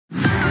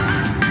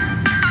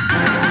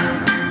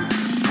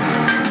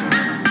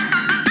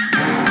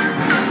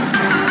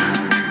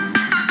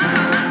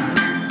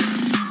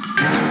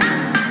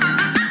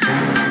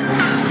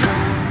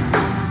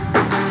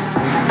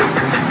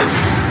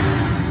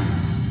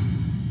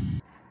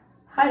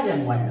हाय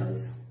young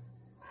wonders,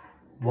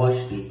 wash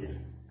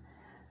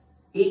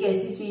basin एक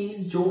ऐसी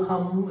चीज जो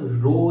हम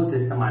रोज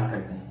इस्तेमाल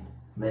करते हैं,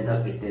 whether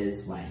it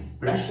is while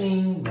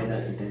brushing, whether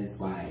it is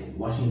while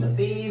washing the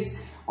face,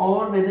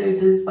 or whether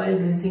it is while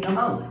rinsing our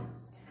mouth.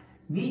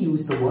 We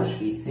use the wash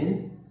basin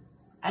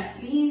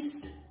at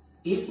least,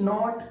 if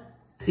not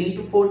 3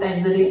 to 4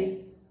 times a day.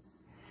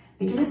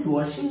 लेकिन इस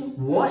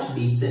wash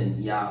basin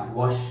या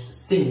wash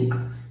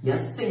sink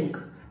या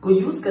sink को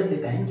use करते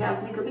time क्या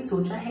आपने कभी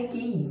सोचा है कि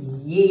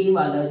ये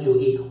वाला जो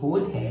एक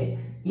होल है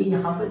ये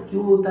यहाँ पर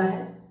क्यों होता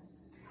है?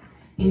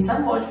 In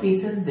some wash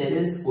basins there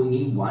is only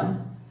one,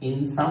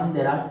 in some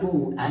there are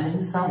two, and in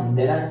some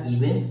there are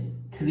even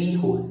 3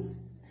 holes.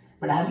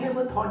 But have you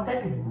ever thought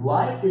that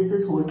why is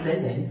this hole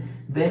present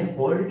when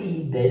already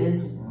there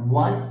is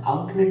one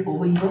outlet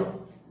over here?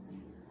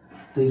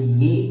 तो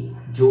ये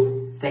जो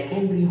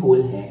secondary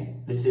hole है,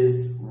 which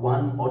is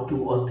 1 or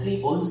 2 or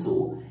 3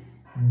 also,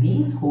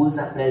 these holes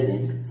are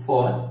present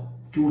for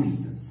 2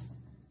 reasons.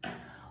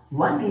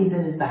 One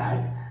reason is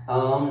that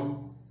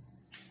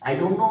I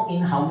don't know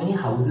in how many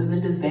houses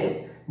it is there,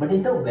 but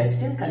in the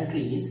Western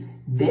countries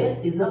there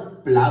is a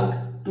plug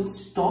to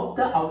stop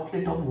the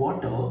outlet of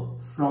water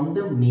from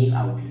the main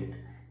outlet.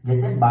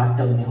 जैसे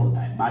bathtub में होता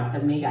है,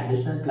 bathtub में एक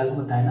additional plug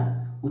होता है ना,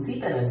 उसी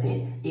तरह से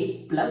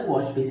एक प्लग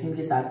वॉश बेसिन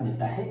के साथ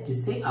मिलता है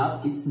जिससे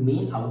आप इस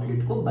मेन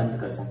आउटलेट को बंद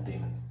कर सकते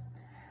हो।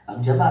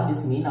 अब जब आप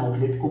इस मेन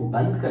आउटलेट को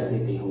बंद कर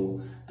देते हो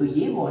तो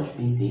ये वॉश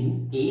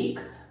बेसिन एक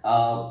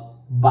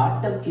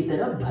बाथटब की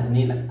तरह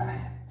भरने लगता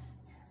है।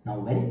 Now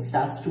when it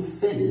starts to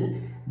fill,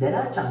 there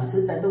are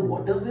chances that the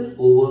water will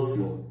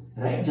overflow,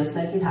 right? Just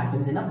like it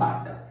happens in a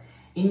bathtub.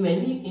 In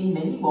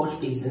many wash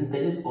basins,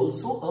 there is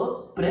also a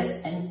press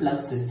and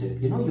plug system.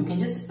 You know, you can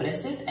just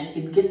press it and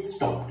it gets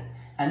stopped,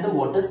 and the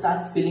water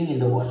starts filling in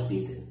the wash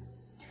basin.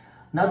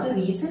 Now the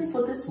reason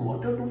for this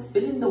water to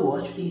fill in the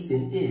wash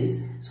basin is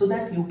so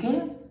that you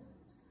can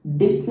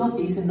dip your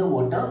face in the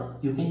water.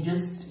 You can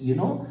just,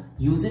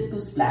 use it to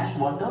splash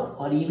water,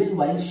 or even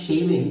while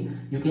shaving,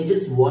 you can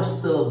just wash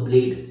the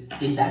blade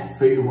in that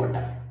filled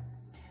water.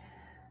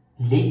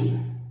 Lekin,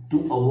 to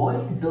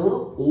avoid the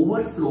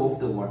overflow of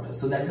the water,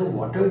 so that the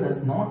water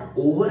does not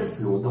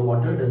overflow, the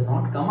water does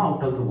not come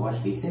out of the wash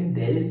basin,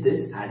 there is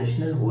this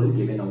additional hole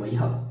given over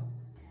here.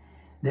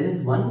 There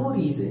is one more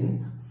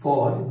reason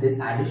for this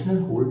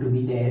additional hole to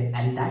be there,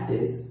 and that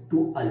is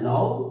to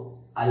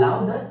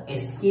allow the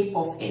escape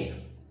of air.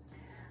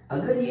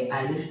 अगर ये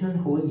additional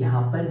whole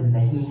यहाँ पर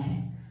नहीं है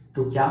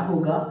तो क्या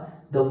होगा?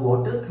 The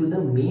water through the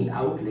main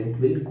outlet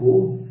will go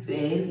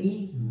very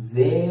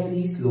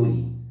very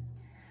slowly.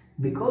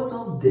 Because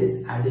of this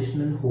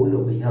additional whole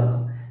over here,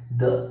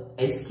 the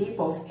escape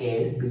of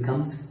air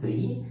becomes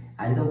free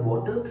and the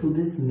water through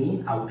this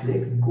main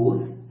outlet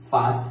goes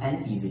fast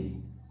and easily.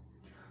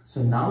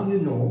 So now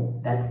you know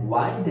that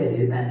why there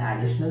is an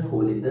additional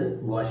hole in the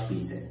wash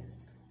basin.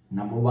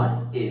 Number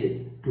 1 is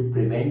to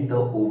prevent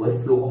the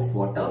overflow of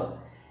water,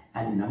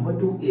 and number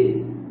 2 is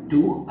to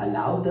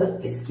allow the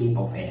escape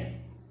of air.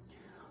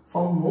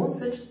 For more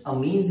such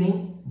amazing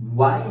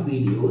why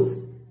videos,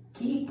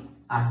 keep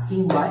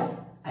asking why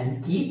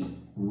and keep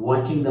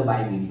watching the why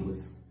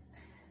videos.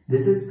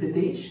 This is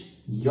Pritesh,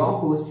 your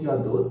host, your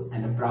dost,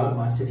 and a proud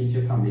master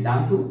teacher from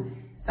Vedantu,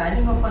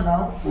 signing off for now,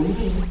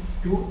 only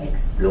to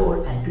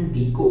explore and to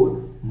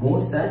decode more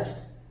such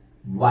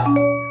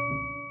whys.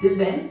 Till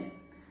then,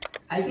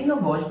 I think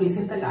अब wash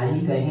basin तक आ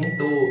ही गए हैं,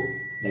 तो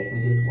let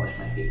me just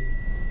wash my face.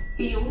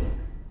 See you.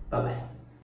 Bye bye.